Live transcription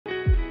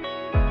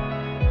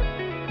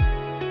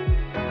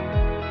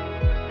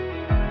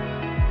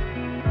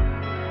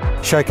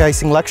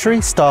Showcasing luxury,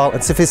 style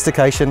and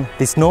sophistication,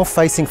 this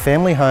north-facing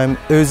family home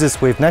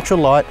oozes with natural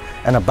light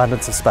and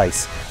abundance of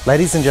space.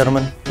 Ladies and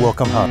gentlemen,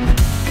 welcome home.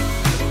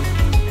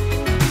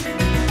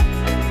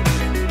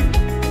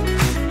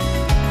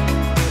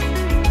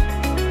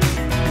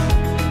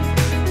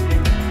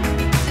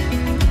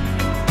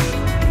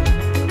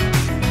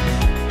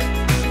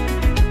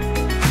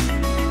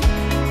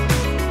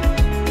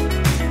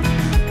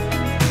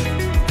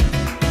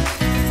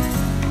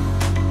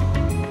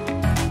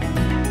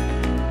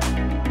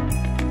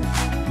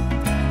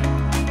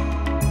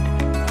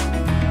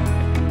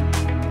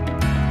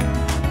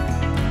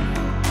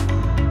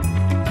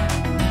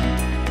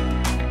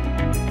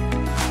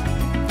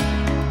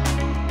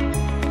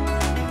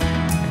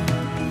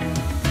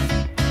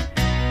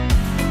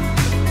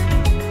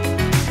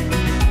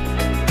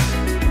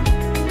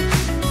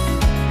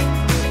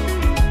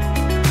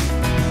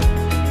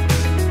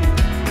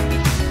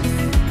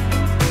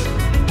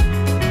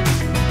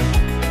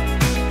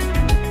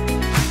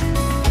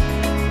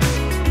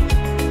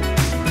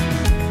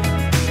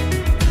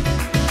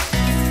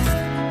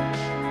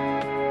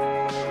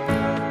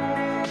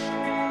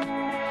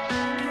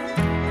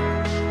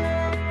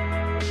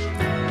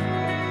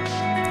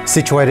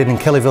 Situated in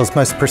Kellyville's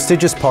most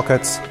prestigious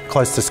pockets,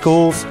 close to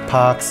schools,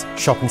 parks,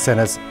 shopping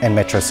centres and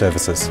metro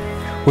services.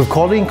 With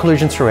quality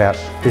inclusion throughout,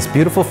 this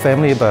beautiful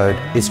family abode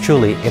is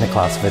truly in a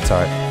class of its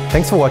own.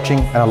 Thanks for watching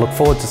and I look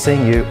forward to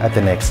seeing you at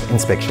the next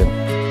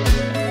inspection.